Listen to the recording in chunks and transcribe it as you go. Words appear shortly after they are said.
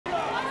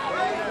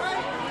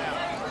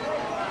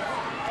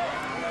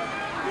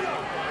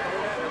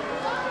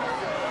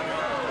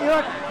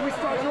Can we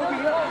start over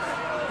here?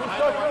 Can we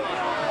start over here?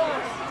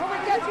 Can we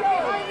get you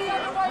behind the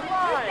other white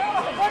line?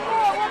 One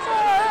more,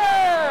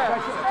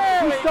 here!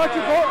 Can we start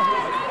your boat?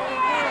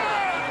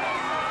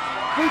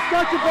 Can we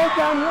start your boat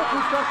down here? Can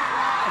we start?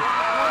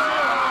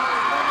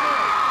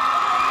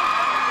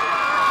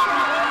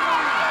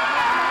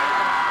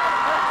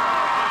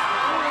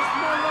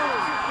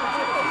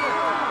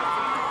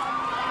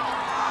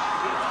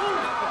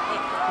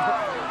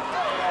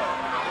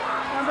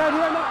 I'm right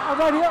here, no, I'm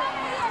right here.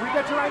 We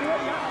get you right here,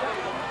 yeah.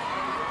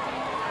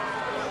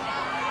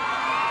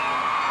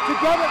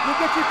 Together, we'll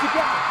get you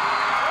together.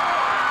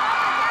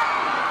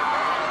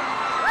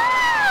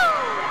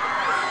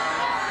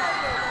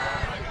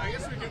 I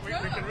guess we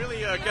can really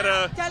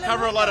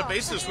cover a lot of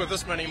bases with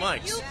this many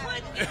mics. If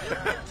you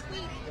could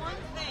tweet one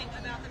thing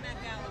about the Met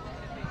Gala, what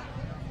would it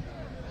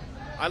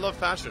be? I love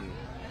fashion.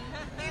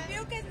 If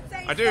you can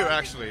say I do, something-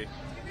 actually.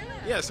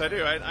 Really? Yes, I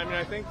do. I mean,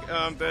 I think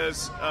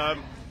there's,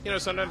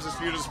 sometimes it's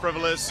viewed as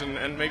frivolous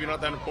and maybe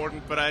not that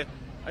important, but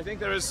I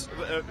think there is,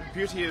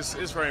 beauty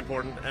is very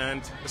important,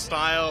 and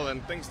style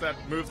and things that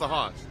move the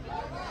heart.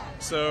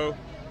 So,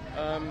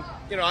 I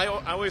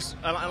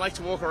like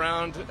to walk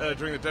around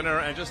during the dinner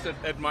and just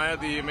admire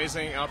the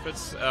amazing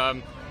outfits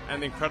and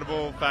the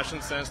incredible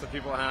fashion sense that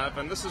people have.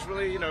 And this is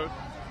really,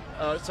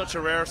 such a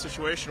rare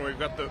situation where we've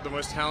got the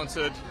most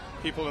talented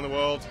people in the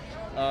world,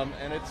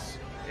 and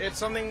it's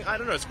something, I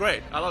don't know, it's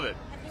great. I love it.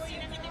 Have you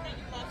seen anything that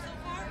you love so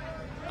far?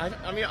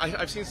 I mean,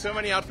 I've seen so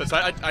many outfits.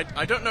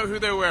 I don't know who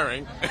they're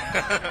wearing,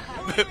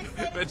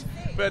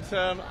 but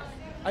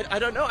I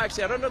don't know.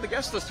 Actually, I don't know the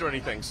guest list or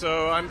anything.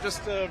 So I'm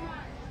just.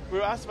 We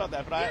were asked about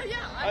that, but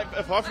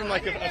apart from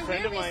like a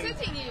friend of mine.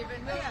 Sitting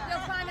even. You'll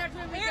find out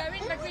when we go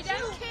in, but we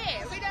don't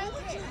care. We don't Who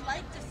would you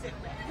like to sit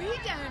with? We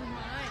don't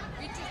mind.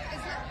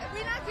 We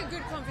like a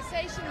good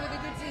conversation with a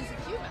good sense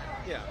of humor.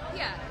 Yeah.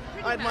 Yeah.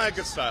 I admire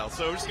good style,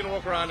 so we're just going to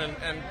walk around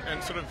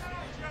and sort of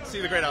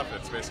see the great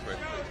outfits, basically.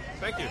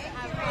 Thank you.